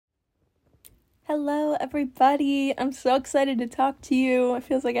Hello, everybody. I'm so excited to talk to you. It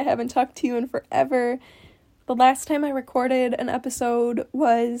feels like I haven't talked to you in forever. The last time I recorded an episode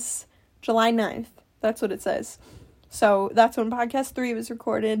was July 9th. That's what it says. So that's when podcast 3 was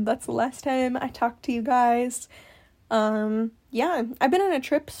recorded. That's the last time I talked to you guys. I've been on a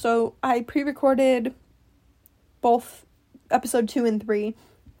trip, so I pre-recorded both episode 2 and 3.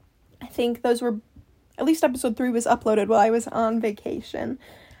 I think those were, at least episode 3 was uploaded while I was on vacation.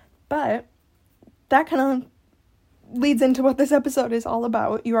 But that kind of leads into what this episode is all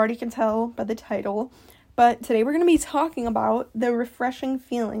about. You already can tell by the title. But today we're going to be talking about the refreshing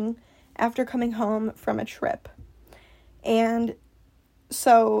feeling after coming home from a trip. And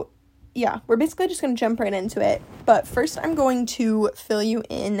so, we're basically just going to jump right into it. But first I'm going to fill you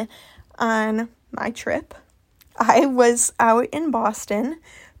in on my trip. I was out in Boston,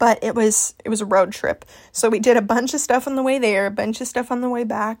 but it was a road trip. So we did a bunch of stuff on the way there, a bunch of stuff on the way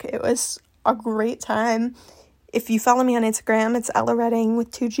back. It was a great time. If you follow me on Instagram, it's Ella Redding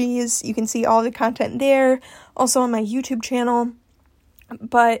with 2 G's. You can see all the content there, also on my YouTube channel.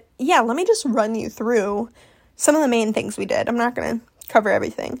 But let me just run you through some of the main things we did. I'm not going to cover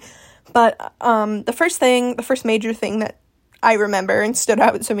everything. But the first major thing that I remember and stood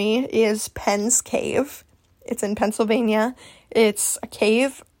out to me is Penn's Cave. It's in Pennsylvania. It's a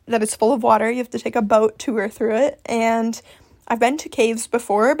cave that is full of water. You have to take a boat tour through it. And I've been to caves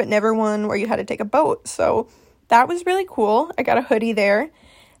before, but never one where you had to take a boat. So that was really cool. I got a hoodie there.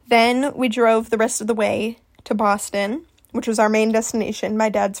 Then we drove the rest of the way to Boston, which was our main destination. My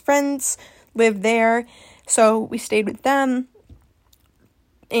dad's friends lived there, so we stayed with them.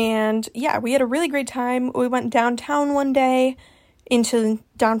 And we had a really great time. We went downtown one day into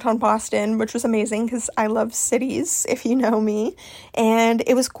downtown Boston, which was amazing because I love cities, if you know me. And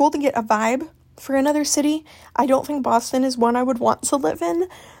it was cool to get a vibe for another city. I don't think Boston is one I would want to live in.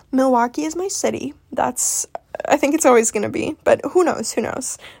 Milwaukee is my city. I think it's always going to be, but who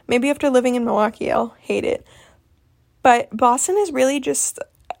knows? Maybe after living in Milwaukee, I'll hate it. But Boston is really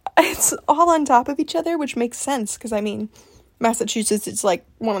it's all on top of each other, which makes sense, because Massachusetts is like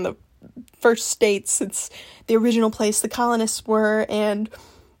one of the first states. It's the original place the colonists were, and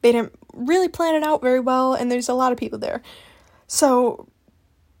they didn't really plan it out very well, and there's a lot of people there. So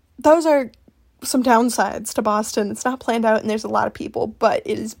those are some downsides to Boston. It's not planned out and there's a lot of people, but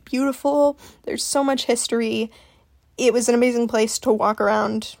it is beautiful. There's so much history. It was an amazing place to walk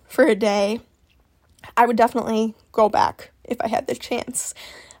around for a day. I would definitely go back if I had the chance.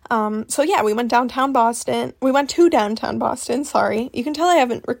 We went downtown Boston. We went to downtown Boston, sorry. You can tell I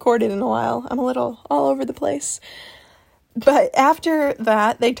haven't recorded in a while. I'm a little all over the place. But after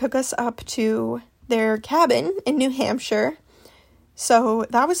that, they took us up to their cabin in New Hampshire. So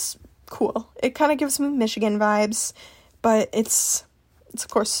that was cool. It kind of gives me Michigan vibes, but it's of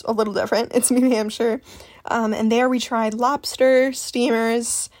course a little different. It's New Hampshire. And there we tried lobster,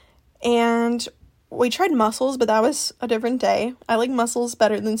 steamers, and we tried mussels, but that was a different day. I like mussels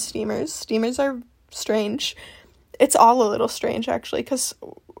better than steamers. Steamers are strange. It's all a little strange, actually, because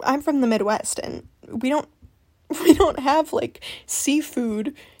I'm from the Midwest, and we don't have,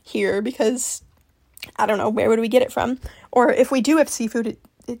 seafood here, because, I don't know, where would we get it from? Or if we do have seafood,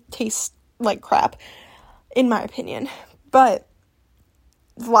 it tastes like crap, in my opinion. But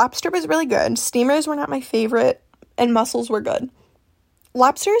lobster was really good. Steamers were not my favorite, and mussels were good.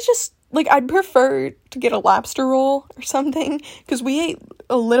 Lobster is just, I'd prefer to get a lobster roll or something, because we ate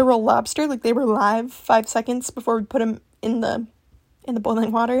a literal lobster, they were live 5 seconds before we put them in the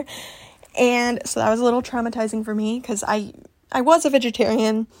boiling water, and so that was a little traumatizing for me, because I was a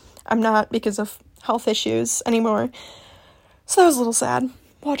vegetarian. I'm not because of health issues anymore, so that was a little sad,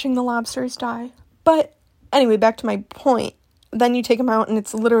 watching the lobsters die. But anyway, back to my point. Then you take them out, and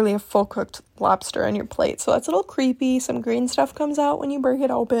it's literally a full-cooked lobster on your plate. So that's a little creepy. Some green stuff comes out when you break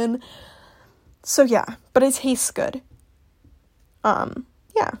it open. So, but it tastes good. And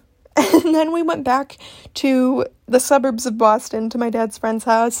then we went back to the suburbs of Boston, to my dad's friend's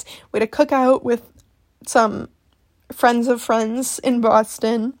house. We had a cookout with some friends of friends in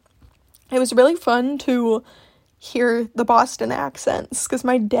Boston. It was really fun to hear the Boston accents, because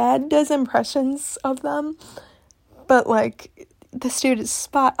my dad does impressions of them. But, this dude is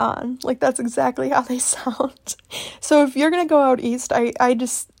spot on. That's exactly how they sound. So if you're going to go out east, I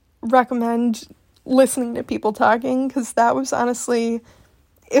just recommend listening to people talking, because that was honestly,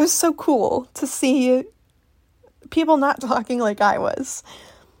 it was so cool to see people not talking like I was.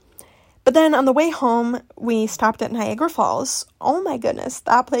 But then on the way home, we stopped at Niagara Falls. Oh my goodness,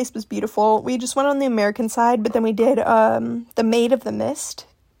 that place was beautiful. We just went on the American side, but then we did the Maid of the Mist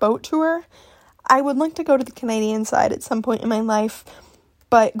boat tour. I would like to go to the Canadian side at some point in my life,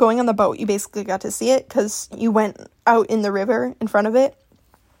 But going on the boat, you basically got to see it because you went out in the river in front of it.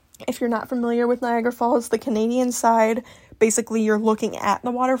 If you're not familiar with Niagara Falls, the Canadian side, basically you're looking at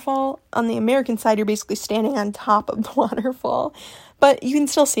the waterfall. On the American side, you're basically standing on top of the waterfall. But you can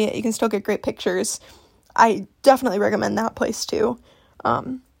still see it. You can still get great pictures. I definitely recommend that place too.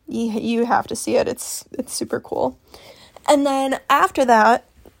 You have to see it. It's super cool. And then after that,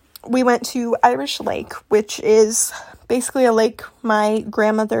 we went to Irish Lake, which is basically a lake my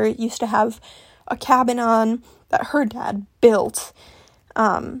grandmother used to have a cabin on that her dad built.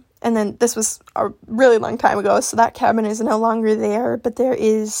 And then this was a really long time ago, so that cabin is no longer there, but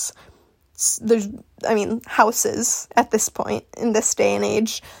there's houses at this point in this day and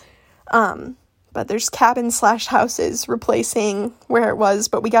age. But there's cabin/houses replacing where it was,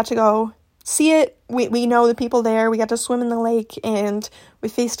 but we got to go see it. We know the people there. We got to swim in the lake, and we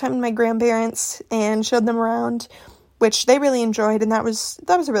FaceTimed my grandparents and showed them around, which they really enjoyed, and that was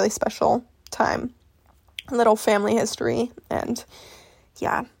a really special time. A little family history, and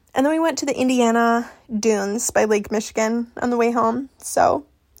yeah. And then we went to the Indiana Dunes by Lake Michigan on the way home. So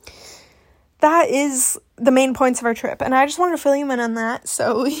that is the main points of our trip. And I just wanted to fill you in on that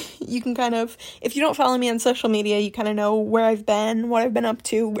so you can kind of, if you don't follow me on social media, you kind of know where I've been, what I've been up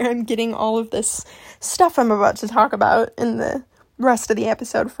to, where I'm getting all of this stuff I'm about to talk about in the rest of the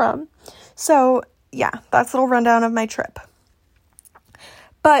episode from. So yeah, that's a little rundown of my trip.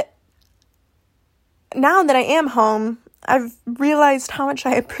 But now that I am home, I've realized how much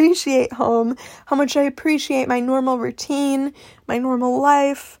I appreciate home, how much I appreciate my normal routine, my normal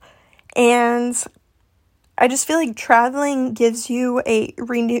life, and I just feel like traveling gives you a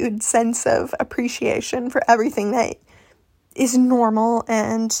renewed sense of appreciation for everything that is normal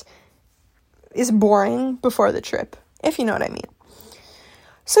and is boring before the trip, if you know what I mean.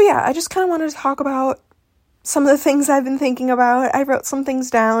 So yeah, I just kind of wanted to talk about some of the things I've been thinking about. I wrote some things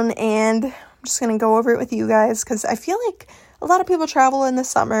down, and I'm just going to go over it with you guys because I feel like a lot of people travel in the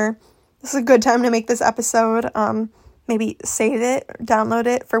summer. This is a good time to make this episode. Maybe save it, download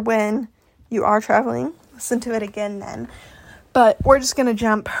it for when you are traveling. Listen to it again then. But we're just going to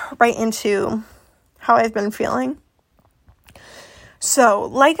jump right into how I've been feeling. So,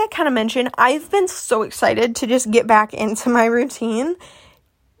 like I kind of mentioned, I've been so excited to just get back into my routine.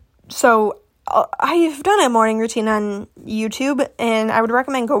 So, I've done a morning routine on YouTube, and I would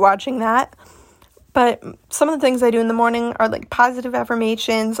recommend go watching that. But some of the things I do in the morning are like positive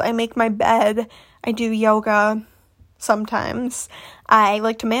affirmations. I make my bed. I do yoga sometimes. I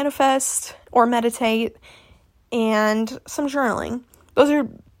like to manifest or meditate, and some journaling. Those are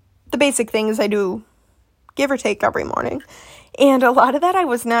the basic things I do, give or take, every morning. And a lot of that I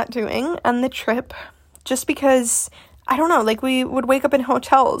was not doing on the trip just because, I don't know, like we would wake up in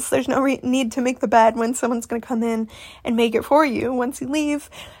hotels. There's no need to make the bed when someone's going to come in and make it for you once you leave.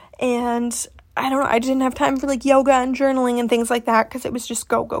 And I don't know, I didn't have time for like yoga and journaling and things like that because it was just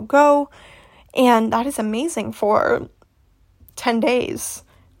go, go, go. And that is amazing for 10 days.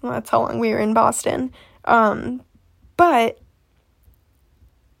 Well, that's how long we were in Boston. But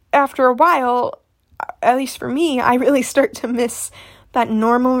after a while, at least for me, I really start to miss that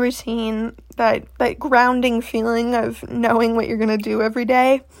normal routine, that grounding feeling of knowing what you're going to do every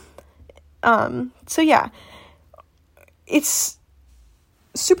day. So yeah, it's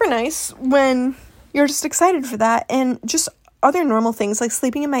super nice when you're just excited for that, and just other normal things like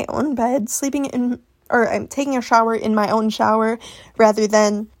sleeping in my own bed, I'm taking a shower in my own shower rather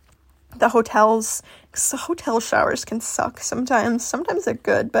than the hotels, because the hotel showers can suck sometimes. Sometimes they're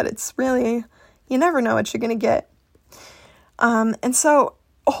good, but it's really, you never know what you're going to get. And so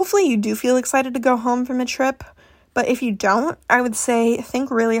hopefully you do feel excited to go home from a trip, but if you don't, I would say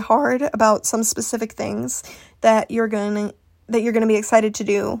think really hard about some specific things that you're going to be excited to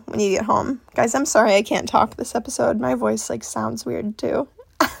do when you get home. Guys, I'm sorry I can't talk this episode. My voice sounds weird too.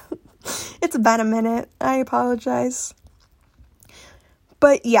 It's been a minute. I apologize.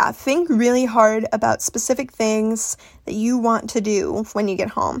 But yeah, think really hard about specific things that you want to do when you get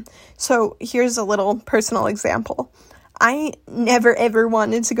home. So here's a little personal example. I never ever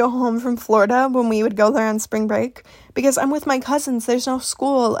wanted to go home from Florida when we would go there on spring break because I'm with my cousins. There's no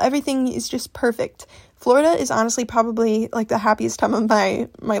school. Everything is just perfect. Florida is honestly probably the happiest time of my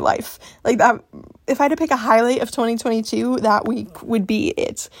life. That, if I had to pick a highlight of 2022, that week would be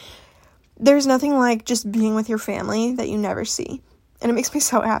it. There's nothing like just being with your family that you never see. And it makes me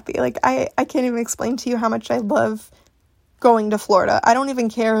so happy. I can't even explain to you how much I love going to Florida. I don't even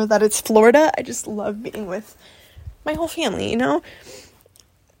care that it's Florida. I just love being with my whole family,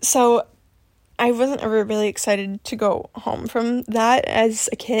 So I wasn't ever really excited to go home from that as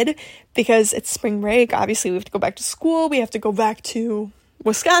a kid because it's spring break. Obviously, we have to go back to school. We have to go back to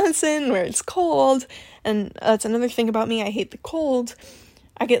Wisconsin where it's cold, and that's another thing about me. I hate the cold.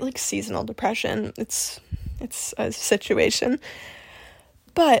 I get like seasonal depression. It's a situation.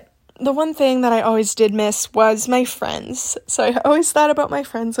 But the one thing that I always did miss was my friends. So I always thought about my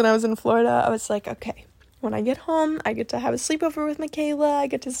friends when I was in Florida. I was like, okay, when I get home, I get to have a sleepover with Michaela. I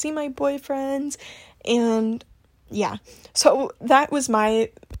get to see my boyfriend. And yeah, so that was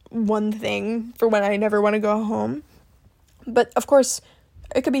my one thing for when I never want to go home. But of course,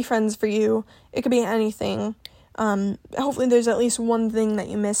 it could be friends for you. It could be anything. Hopefully there's at least one thing that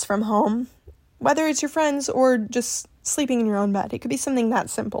you miss from home, whether it's your friends or just sleeping in your own bed. It could be something that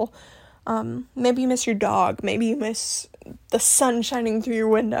simple. Maybe you miss your dog. Maybe you miss the sun shining through your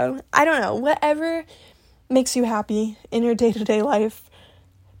window. I don't know. Whatever makes you happy in your day-to-day life,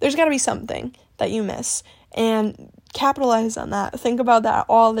 there's got to be something that you miss. And capitalize on that. Think about that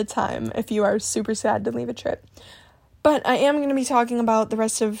all the time if you are super sad to leave a trip. But I am going to be talking about the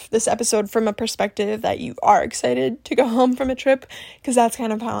rest of this episode from a perspective that you are excited to go home from a trip, because that's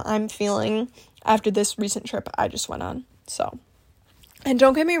kind of how I'm feeling after this recent trip I just went on. So, and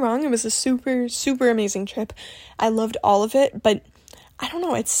don't get me wrong, it was a super, super amazing trip. I loved all of it, but I don't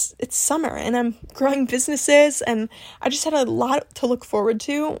know, it's summer and I'm growing businesses and I just had a lot to look forward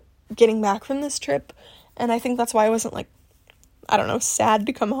to getting back from this trip. And I think that's why I wasn't like, I don't know, sad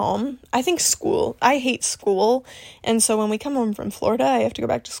to come home. I hate school, and so when we come home from Florida, I have to go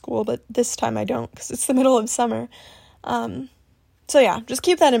back to school, but this time I don't, because it's the middle of summer. So yeah, just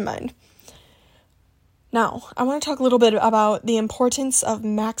keep that in mind. Now, I want to talk a little bit about the importance of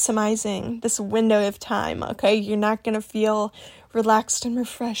maximizing this window of time, okay? You're not going to feel relaxed and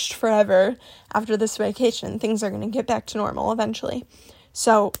refreshed forever after this vacation. Things are going to get back to normal eventually.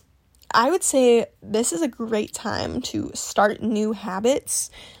 So I would say this is a great time to start new habits.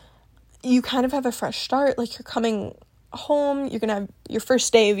 You kind of have a fresh start, like you're coming home, you're going to have your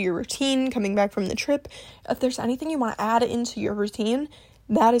first day of your routine coming back from the trip. If there's anything you want to add into your routine,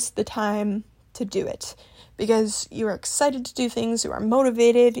 that is the time to do it, because you are excited to do things, you are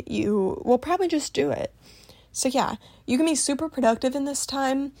motivated, you will probably just do it. So yeah, you can be super productive in this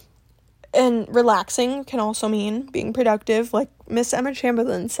time. And relaxing can also mean being productive. Like Miss Emma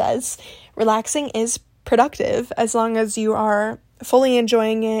Chamberlain says, relaxing is productive as long as you are fully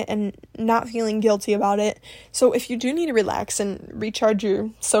enjoying it and not feeling guilty about it. So if you do need to relax and recharge your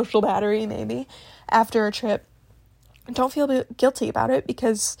social battery maybe after a trip, don't feel guilty about it,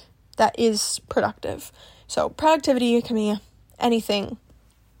 because that is productive. So productivity can be anything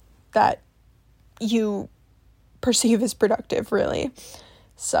that you perceive as productive, really.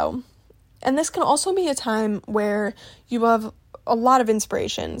 So, and this can also be a time where you have a lot of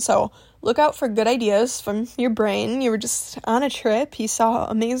inspiration. So look out for good ideas from your brain. You were just on a trip. You saw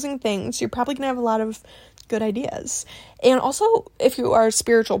amazing things. You're probably going to have a lot of good ideas. And also, if you are a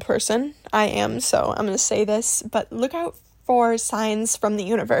spiritual person, I am, so I'm going to say this, but look out for signs from the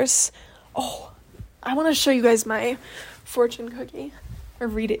universe. Oh, I want to show you guys my fortune cookie, or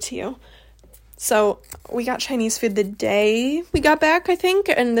read it to you. So, we got Chinese food the day we got back, I think,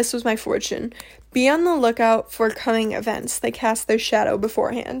 and this was my fortune. Be on the lookout for coming events. They cast their shadow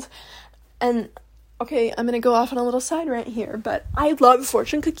beforehand. And, okay, I'm going to go off on a little side rant here, but I love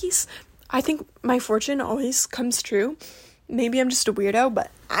fortune cookies. I think my fortune always comes true. Maybe I'm just a weirdo, but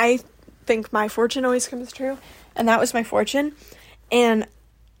I think my fortune always comes true, and that was my fortune. And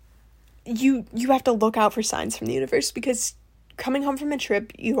you have to look out for signs from the universe, because coming home from a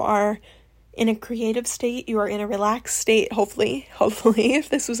trip, you are in a creative state, you are in a relaxed state, hopefully, if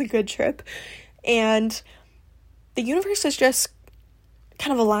this was a good trip, and the universe is just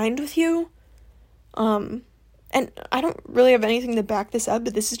kind of aligned with you, and I don't really have anything to back this up,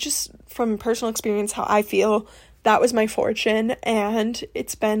 but this is just from personal experience how I feel. That was my fortune, and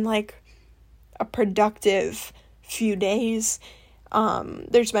it's been like a productive few days.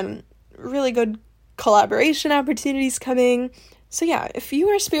 There's been really good collaboration opportunities coming. So yeah, if you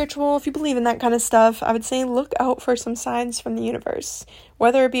are spiritual, if you believe in that kind of stuff, I would say look out for some signs from the universe.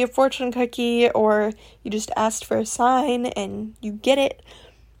 Whether it be a fortune cookie or you just asked for a sign and you get it,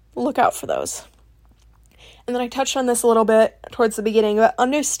 look out for those. And then I touched on this a little bit towards the beginning, but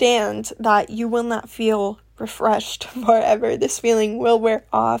understand that you will not feel refreshed forever. This feeling will wear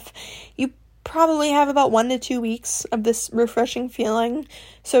off. You probably have about 1 to 2 weeks of this refreshing feeling,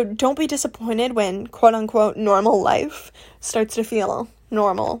 so don't be disappointed when quote-unquote normal life starts to feel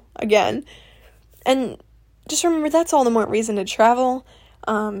normal again. And just remember, that's all the more reason to travel,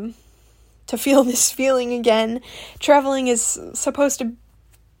 to feel this feeling again. Traveling is supposed to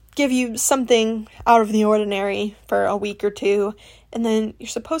give you something out of the ordinary for a week or two, and then you're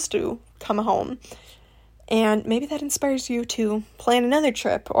supposed to come home. And maybe that inspires you to plan another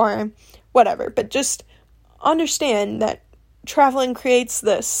trip or whatever. But just understand that traveling creates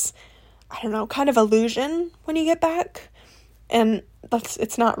this, I don't know, kind of illusion when you get back. And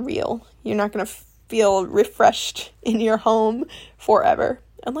it's not real. You're not going to feel refreshed in your home forever.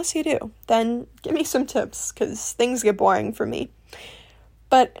 Unless you do. Then give me some tips, because things get boring for me.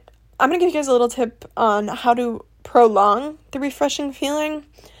 But I'm going to give you guys a little tip on how to prolong the refreshing feeling.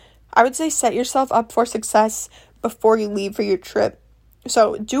 I would say set yourself up for success before you leave for your trip.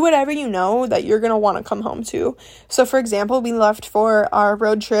 So do whatever you know that you're going to want to come home to. So for example, we left for our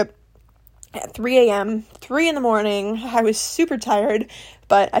road trip at 3 a.m., 3 in the morning. I was super tired,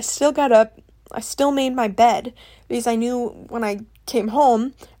 but I still got up. I still made my bed because I knew when I came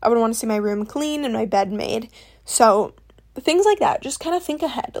home, I would want to see my room clean and my bed made. So things like that, just kind of think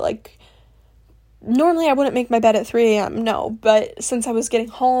ahead. Like, normally I wouldn't make my bed at 3 a.m., no, but since I was getting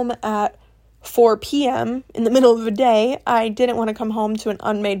home at 4 p.m. in the middle of the day, I didn't want to come home to an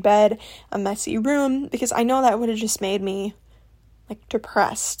unmade bed, a messy room, because I know that would have just made me, like,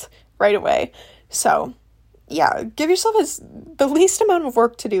 depressed right away. So, yeah, give yourself the least amount of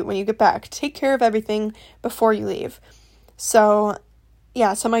work to do when you get back. Take care of everything before you leave. So,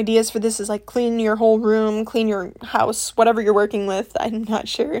 yeah, some ideas for this is like clean your whole room, clean your house, whatever you're working with. I'm not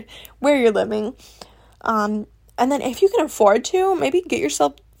sure where you're living. And then if you can afford to, maybe get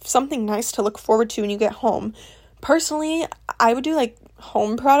yourself something nice to look forward to when you get home. Personally, I would do like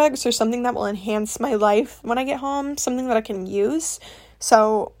home products or something that will enhance my life when I get home, something that I can use.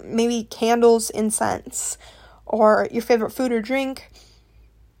 So maybe candles, incense, or your favorite food or drink.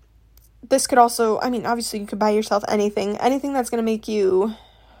 This could also, I mean, obviously you could buy yourself anything that's going to make you,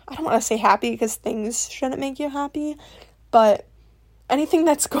 I don't want to say happy because things shouldn't make you happy, but anything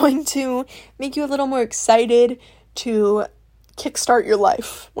that's going to make you a little more excited to kickstart your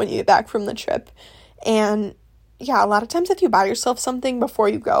life when you get back from the trip. And yeah, a lot of times if you buy yourself something before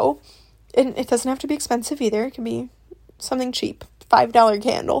you go, it doesn't have to be expensive either. It can be something cheap, $5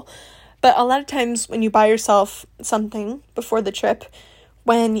 candle. But a lot of times when you buy yourself something before the trip,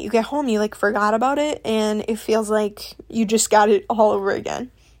 when you get home, you like forgot about it and it feels like you just got it all over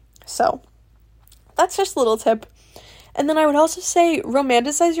again. So that's just a little tip. And then I would also say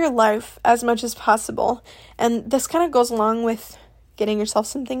romanticize your life as much as possible. And this kind of goes along with getting yourself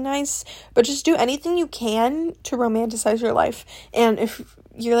something nice, but just do anything you can to romanticize your life. And if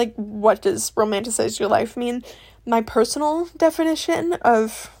you're like, what does romanticize your life mean? My personal definition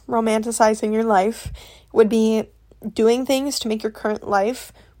of romanticizing your life would be doing things to make your current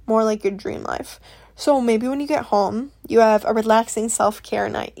life more like your dream life. So maybe when you get home, you have a relaxing self-care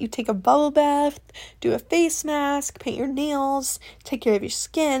night. You take a bubble bath, do a face mask, paint your nails, take care of your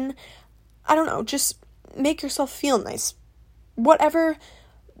skin. I don't know, just make yourself feel nice. Whatever,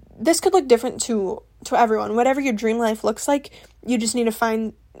 this could look different to everyone. Whatever your dream life looks like, you just need to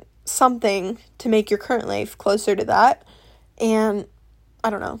find something to make your current life closer to that. And I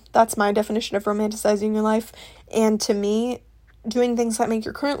don't know, that's my definition of romanticizing your life. And to me, doing things that make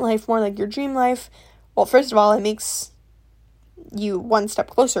your current life more like your dream life, well, first of all, it makes you one step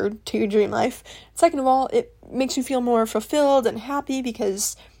closer to your dream life. Second of all, it makes you feel more fulfilled and happy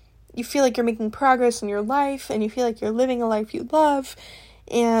because you feel like you're making progress in your life and you feel like you're living a life you love.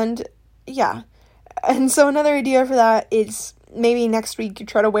 And yeah. And so another idea for that is maybe next week you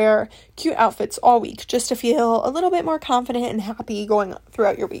try to wear cute outfits all week just to feel a little bit more confident and happy going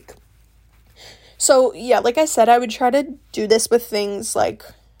throughout your week. So yeah, like I said, I would try to do this with things like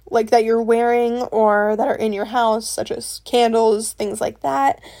that you're wearing or that are in your house, such as candles, things like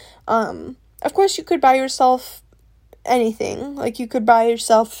that. Of course, you could buy yourself anything. Like you could buy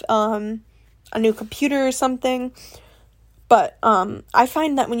yourself a new computer or something. But I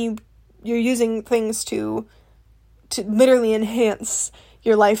find that when you're using things to literally enhance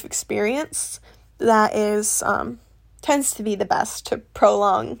your life experience, that is tends to be the best to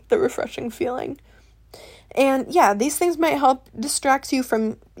prolong the refreshing feeling. And yeah, these things might help distract you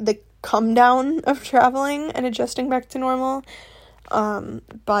from the come down of traveling and adjusting back to normal.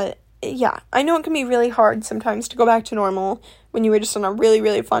 But yeah, I know it can be really hard sometimes to go back to normal when you were just on a really,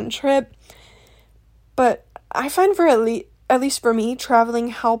 really fun trip. But I find at least for me, traveling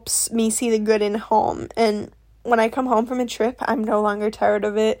helps me see the good in home. And when I come home from a trip, I'm no longer tired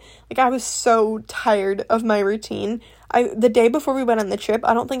of it. Like, I was so tired of my routine. The day before we went on the trip,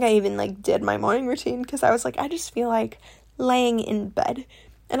 I don't think I even, did my morning routine because I was like, I just feel like laying in bed.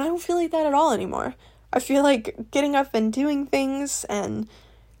 And I don't feel like that at all anymore. I feel like getting up and doing things and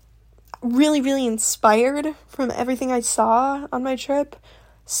really, really inspired from everything I saw on my trip.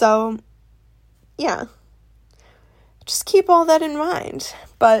 So, yeah. Just keep all that in mind.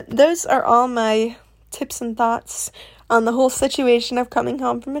 But those are all my tips and thoughts on the whole situation of coming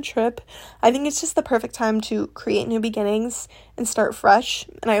home from a trip. I think it's just the perfect time to create new beginnings and start fresh,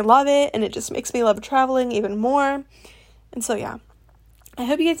 and I love it, and it just makes me love traveling even more. And so yeah, I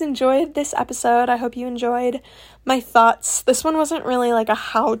hope you guys enjoyed this episode. I hope you enjoyed my thoughts. This one wasn't really like a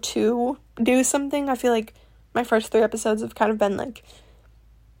how to do something. I feel like my first 3 episodes have kind of been like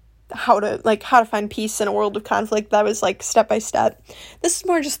how to find peace in a world of conflict. That was like step by step. This is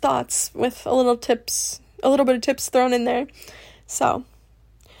more just thoughts with a little bit of tips thrown in there. So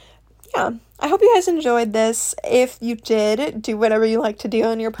yeah, I hope you guys enjoyed this. If you did, do whatever you like to do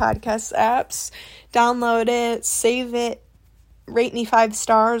on your podcast apps. Download it, save it, rate me 5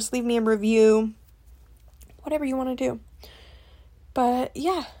 stars, leave me a review, whatever you want to do. But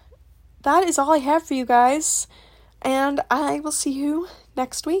yeah, that is all I have for you guys, and I will see you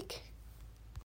next week.